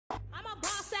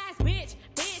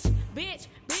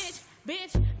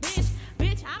bitch, bitch,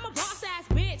 bitch. I'm a boss ass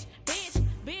bitch, bitch,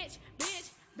 bitch, bitch,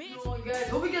 bitch. Hello guys,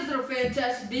 hope you guys had a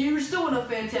fantastic day. You're still in a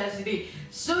fantastic day.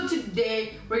 So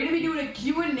today, we're going to be doing a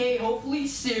Q&A hopefully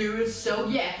soon. So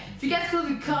yeah, if you guys can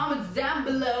leave comments down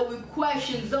below with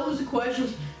questions, those are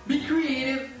questions, be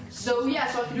creative. So yeah,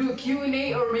 so I can do a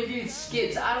Q&A or maybe it's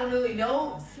skits. I don't really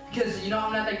know because, you know,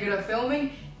 I'm not that good at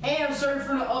filming. And I'm sorry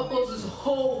for the uploads this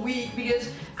whole week because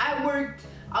I worked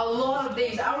a lot of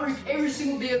days. I worked every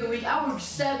single day of the week. I worked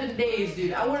 7 days,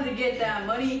 dude. I wanted to get that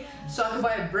money so I could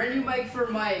buy a brand new mic for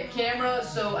my camera.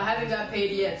 So I haven't got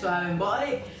paid yet, so I haven't bought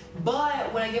it.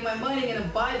 But when I get my money, I'm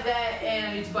gonna buy that and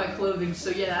I need to buy clothing. So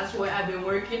yeah, that's why I've been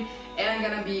working. And I'm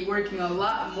gonna be working a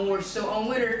lot more. So on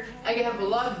winter, I can have a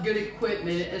lot of good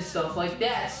equipment and stuff like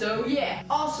that. So yeah.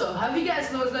 Also, have you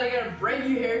guys noticed that I got a brand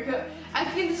new haircut? I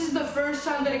think this is the first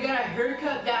time that I got a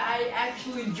haircut that I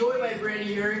actually enjoy my brand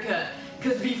new haircut.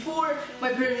 Because before,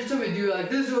 my parents just told me to do it like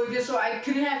this or like this, so I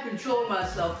couldn't have control of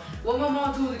myself. Well, my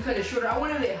mom told me to cut it shorter. I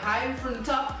wanted it higher from the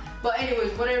top, but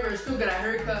anyways, whatever, I still got a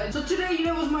haircut. And so today, you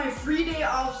know, was my free day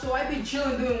off, so I've been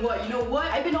chilling doing what? You know what?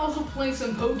 I've been also playing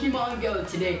some Pokemon Go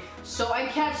today. So I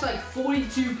catch like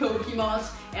 42 Pokemons,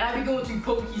 and I've been going to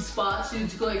Poke Spots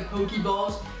to collect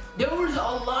Pokeballs. There was a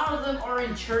lot of them are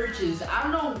in churches. I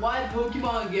don't know why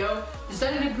Pokemon Go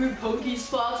decided to put Poke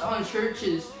Spots on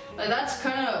churches. Like, that's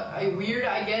kind of weird,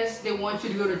 I guess. They want you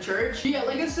to go to church. Yeah,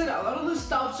 like I said, a lot of the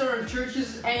stops are in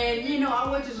churches, and you know, I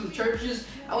went to some churches.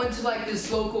 I went to like this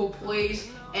local place,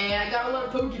 and I got a lot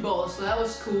of Pokeballs, so that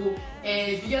was cool.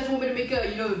 And if you guys want me to make a,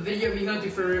 you know, video of me hunting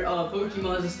for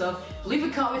Pokemons and stuff, leave a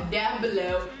comment down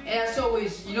below. And as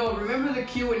always, you know, remember the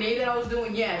Q&A that I was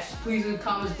doing? Yes, please leave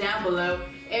comments down below.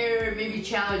 Or maybe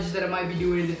challenges that I might be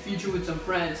doing in the future with some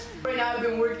friends. Right now I've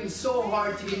been working so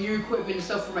hard to get new equipment and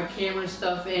stuff for my camera and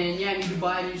stuff, and yeah, I need to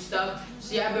buy new stuff.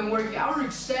 So yeah, I've been working. I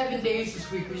worked 7 days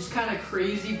this week, which is kind of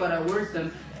crazy, but I worked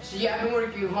them. So yeah, I've been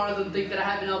working hard. Don't think that I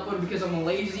haven't uploaded because I'm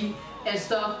lazy and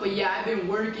stuff, but yeah, I've been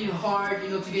working hard, you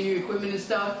know, to get new equipment and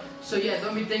stuff. So yeah,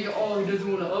 don't be thinking, oh, he doesn't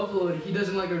want to upload, he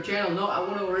doesn't like our channel. No, I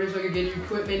want to work so I can get new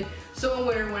equipment. So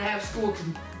when I have school, I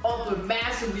can upload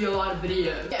massively a lot of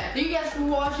videos. Yeah, thank you guys for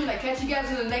watching. I catch you guys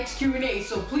in the next Q&A.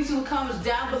 So please leave comments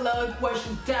down below,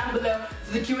 questions down below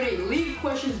for the Q&A. Leave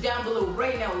questions down below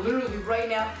right now, literally right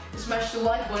now. And smash the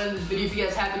like button on this video if you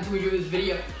guys happen to enjoy this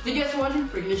video. Thank you guys for watching.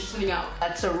 Freaking Nation signing out.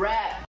 That's a wrap.